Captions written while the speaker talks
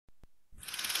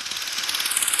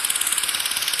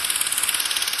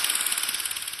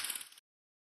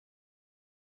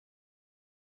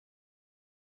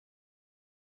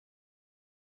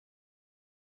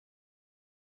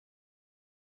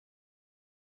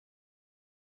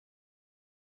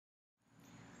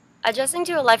Adjusting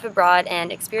to a life abroad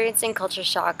and experiencing culture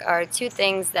shock are two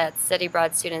things that study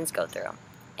abroad students go through,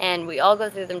 and we all go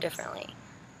through them differently.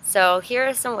 So here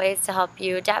are some ways to help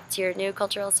you adapt to your new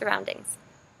cultural surroundings.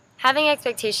 Having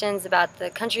expectations about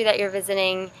the country that you're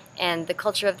visiting and the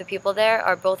culture of the people there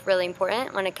are both really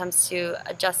important when it comes to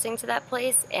adjusting to that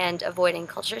place and avoiding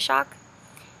culture shock.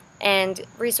 And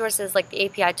resources like the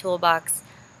API Toolbox,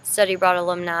 Study Abroad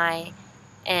Alumni,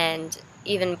 and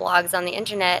even blogs on the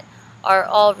internet are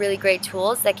all really great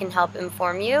tools that can help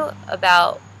inform you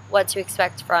about what to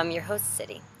expect from your host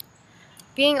city.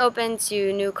 Being open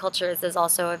to new cultures is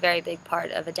also a very big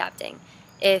part of adapting.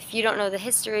 If you don't know the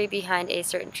history behind a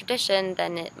certain tradition,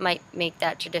 then it might make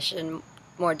that tradition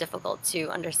more difficult to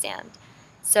understand.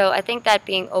 So I think that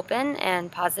being open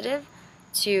and positive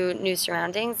to new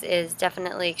surroundings is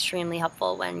definitely extremely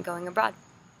helpful when going abroad.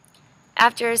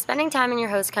 After spending time in your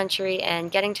host country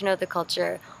and getting to know the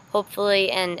culture, hopefully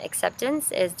an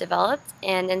acceptance is developed,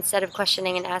 and instead of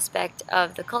questioning an aspect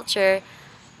of the culture,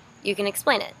 you can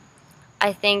explain it.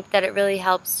 I think that it really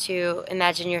helps to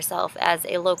imagine yourself as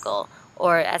a local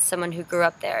or as someone who grew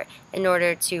up there in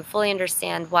order to fully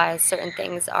understand why certain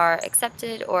things are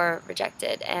accepted or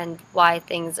rejected and why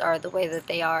things are the way that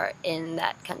they are in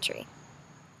that country.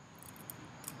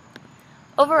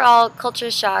 Overall,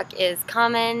 culture shock is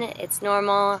common, it's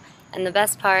normal, and the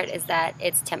best part is that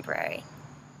it's temporary.